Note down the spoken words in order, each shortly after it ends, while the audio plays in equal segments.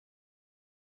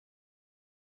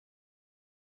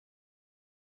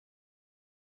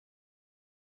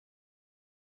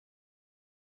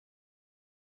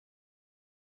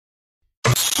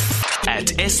at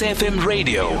SFM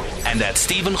Radio and at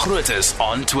Stephen Grootes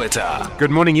on Twitter. Good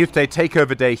morning, Youth Day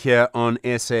Takeover Day here on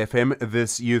SFM.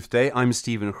 This Youth Day, I'm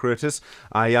Stephen Grootes.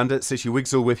 Ayanda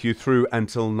Sishiwigsel with you through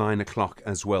until 9 o'clock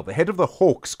as well. The head of the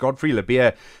Hawks, Godfrey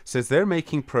Lebeya, says they're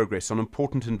making progress on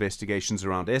important investigations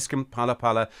around Eskom,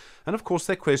 Phala, and of course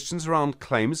their questions around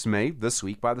claims made this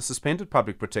week by the suspended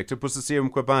public protector, Busisiwe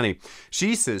Mkhwebane.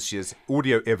 She says she has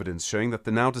audio evidence showing that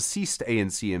the now deceased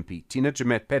ANC MP, Tina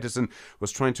Patterson,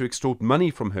 was trying to extort money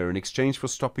from her in exchange for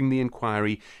stopping the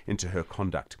inquiry into her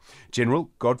conduct. General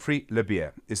Godfrey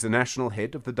Lebeya is the national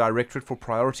head of the Directorate for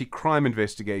Priority Crime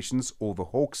Investigations, or the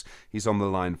Hawks. He's on the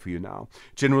line for you now.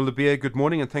 General Lebeya, good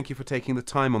morning and thank you for taking the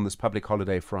time on this public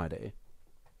holiday Friday.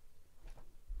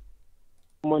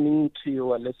 Good morning to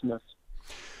your listeners.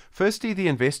 Firstly, the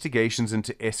investigations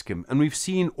into Eskom, and we've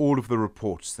seen all of the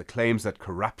reports, the claims that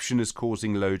corruption is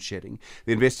causing load shedding,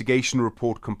 the investigation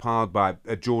report compiled by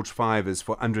George Fivers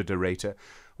for Directorate.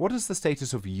 What is the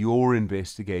status of your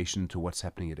investigation to what's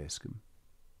happening at Eskom?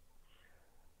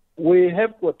 We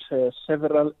have got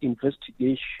several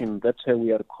investigations that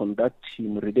we are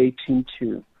conducting relating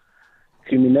to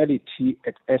criminality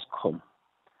at Eskom.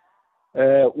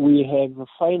 We have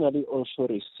finally also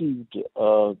received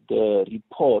the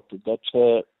report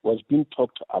that was being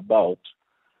talked about,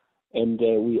 and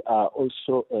we are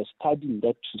also studying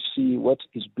that to see what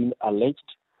is being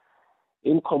alleged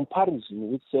in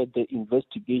comparison with the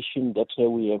investigation that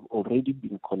we have already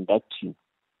been conducting.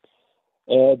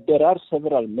 There are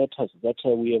several matters that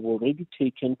we have already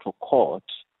taken to court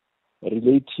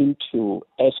relating to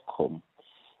Eskom.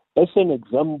 As an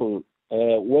example,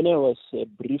 when I was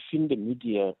briefing the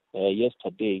media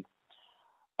yesterday,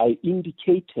 I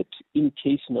indicated in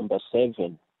case number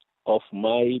 7 of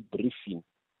my briefing,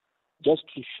 just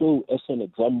to show as an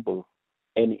example,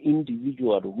 an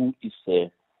individual who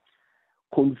is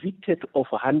convicted of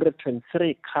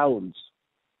 103 counts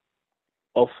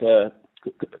of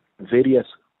various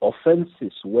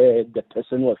offenses where the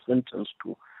person was sentenced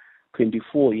to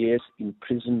 24 years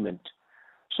imprisonment.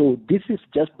 So this is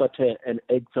just but an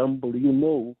example. You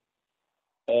know,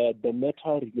 the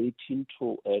matter relating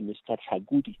to Mr.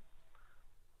 Chagudi,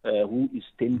 who is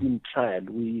standing trial.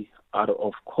 We are,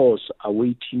 of course,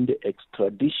 awaiting the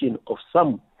extradition of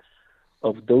some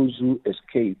of those who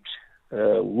escaped,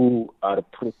 who are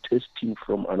protesting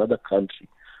from another country.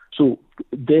 So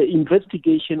the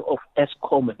investigation of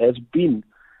Eskom has been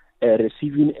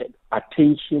receiving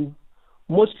attention,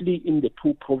 mostly in the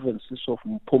 2 provinces of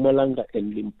Mpumalanga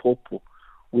and Limpopo.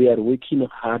 We are working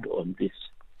hard on this.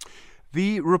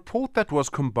 The report that was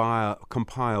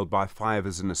compiled by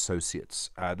Fivers and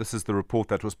Associates, this is the report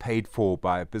that was paid for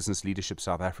by Business Leadership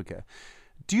South Africa.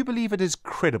 Do you believe it is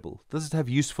credible? Does it have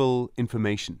useful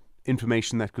information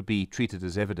that could be treated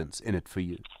as evidence in it for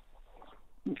you?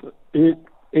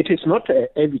 It is not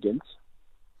evidence.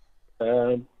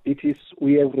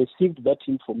 We have received that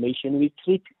information. We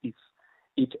treat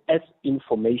it as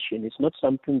information. It's not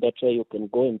something that you can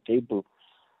go and table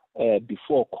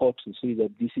before court and say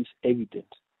that this is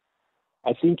evidence.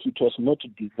 I think it was not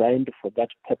designed for that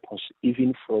purpose,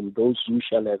 even from those who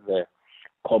shall have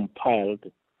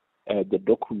compiled the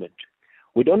document.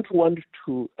 We don't want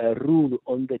to rule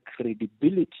on the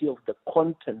credibility of the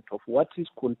content of what is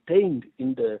contained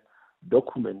in the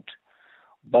document,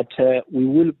 but we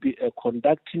will be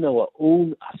conducting our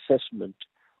own assessment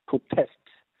to test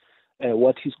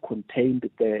what is contained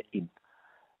therein.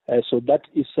 So that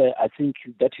is, I think,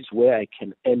 that is where I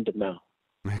can end now.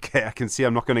 Okay, I can see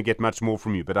I'm not going to get much more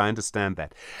from you, but I understand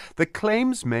that. The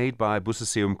claims made by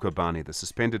Busisiwe Mkhwebane, the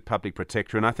suspended public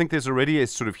protector, and I think there's already a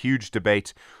sort of huge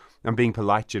debate, I'm being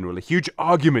polite, General, a huge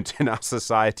argument in our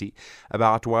society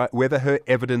about whether her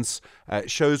evidence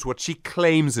shows what she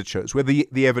claims it shows, whether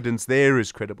the evidence there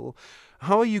is credible.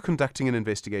 How are you conducting an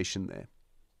investigation there?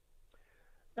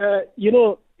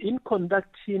 In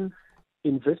conducting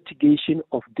investigation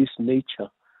of this nature,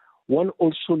 one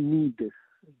also needs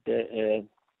the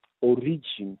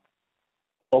origin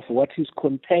of what is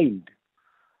contained.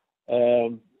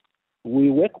 We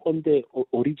work on the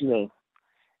original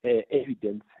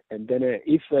evidence, and then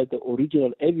if the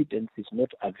original evidence is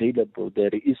not available, there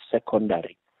is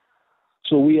secondary.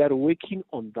 So we are working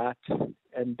on that,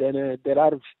 and then there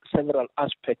are several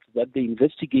aspects that the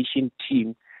investigation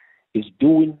team is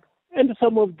doing, and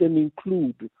some of them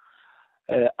include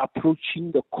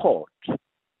approaching the court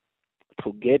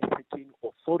to get certain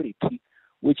authority,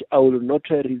 which I will not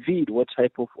reveal what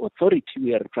type of authority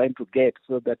we are trying to get,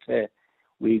 so that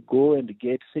we go and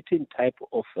get certain type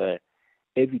of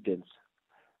evidence.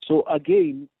 So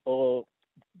again,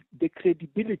 the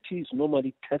credibility is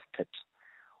normally tested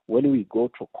when we go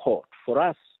to court. For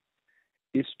us,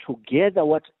 is to gather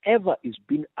whatever is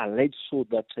being alleged so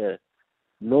that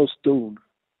no stone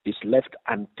is left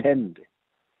unturned.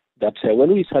 That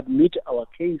when we submit our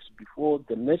case before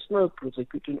the National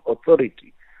Prosecuting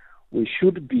Authority, we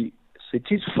should be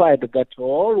satisfied that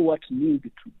all what needs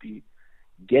to be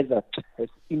gathered has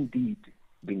indeed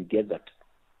been gathered.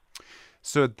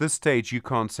 So at this stage, you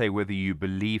can't say whether you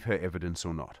believe her evidence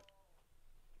or not?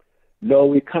 No,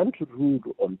 we can't rule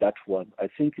on that one. I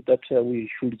think that we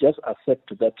should just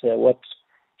accept that what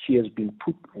she has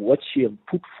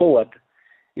put forward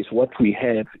is what we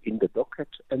have in the docket,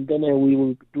 and then we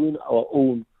will be doing our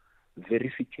own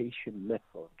verification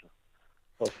method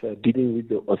of dealing with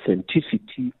the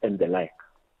authenticity and the like.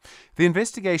 The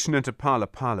investigation into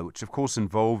Phala, which of course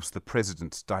involves the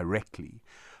president directly,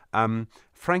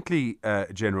 frankly,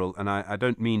 General, and I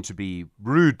don't mean to be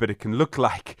rude, but it can look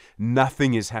like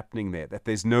nothing is happening there, that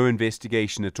there's no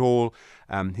investigation at all.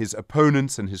 His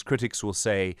opponents and his critics will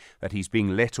say that he's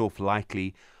being let off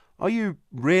lightly. Are you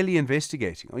really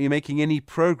investigating? Are you making any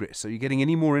progress? Are you getting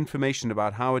any more information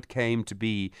about how it came to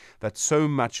be that so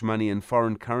much money in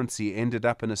foreign currency ended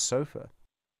up in a sofa?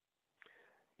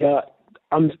 Yeah,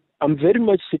 I'm very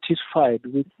much satisfied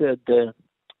with the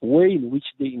way in which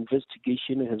the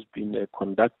investigation has been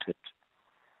conducted.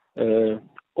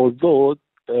 Although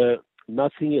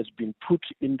nothing has been put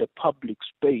in the public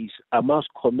space, I must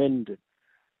commend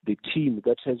the team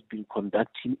that has been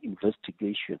conducting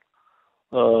investigation.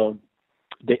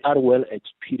 They are well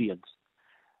experienced.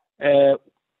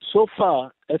 So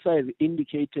far, as I've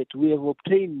indicated, we have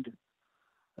obtained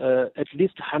at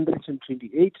least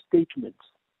 128 statements.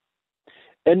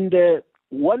 And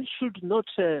one should not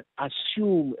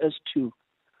assume as to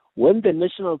when the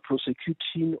National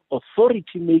Prosecuting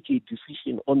Authority make a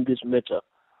decision on this matter,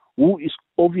 who is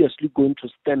obviously going to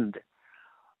stand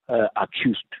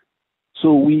accused.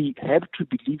 So we have to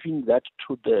be leaving that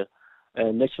to the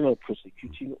National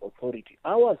Prosecuting Authority.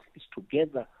 Ours is to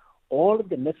gather all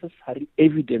the necessary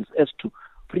evidence as to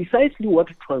precisely what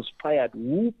transpired,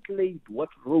 who played what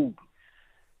role,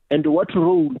 and what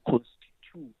role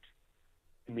constitutes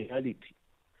criminality.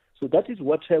 So that is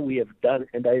what we have done,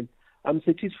 and I'm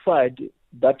satisfied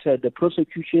that the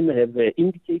prosecution have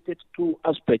indicated two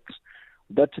aspects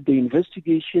that the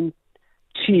investigation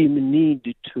team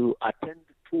need to attend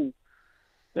to,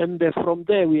 and from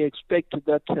there we expect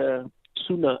that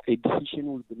sooner a decision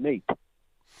will be made.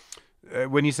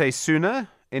 When you say sooner,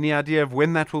 any idea of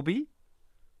when that will be?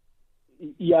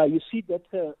 Yeah, you see that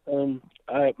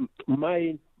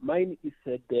mine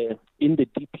is in the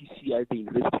DPCI, the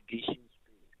investigation.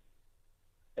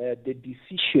 The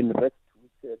decision rests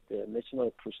with the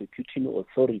National Prosecuting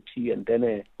Authority, and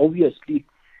then obviously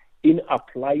in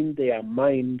applying their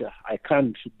mind, I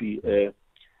can't be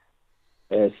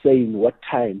saying what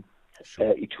time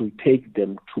it will take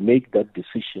them to make that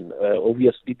decision.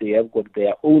 Obviously, they have got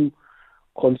their own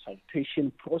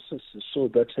consultation processes so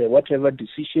that whatever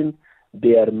decision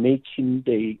they are making,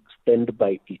 they stand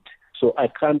by it. So I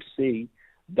can't say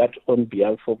that on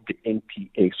behalf of the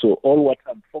NPA. So all what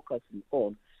I'm focusing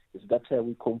on is that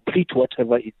we complete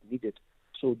whatever is needed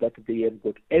so that they have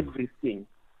got everything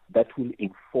that will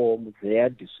inform their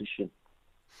decision.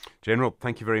 General,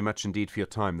 thank you very much indeed for your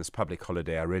time this public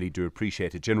holiday. I really do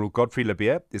appreciate it. General Godfrey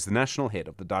Lebeya is the National Head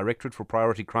of the Directorate for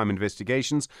Priority Crime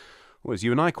Investigations, or as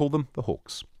you and I call them, the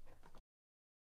Hawks.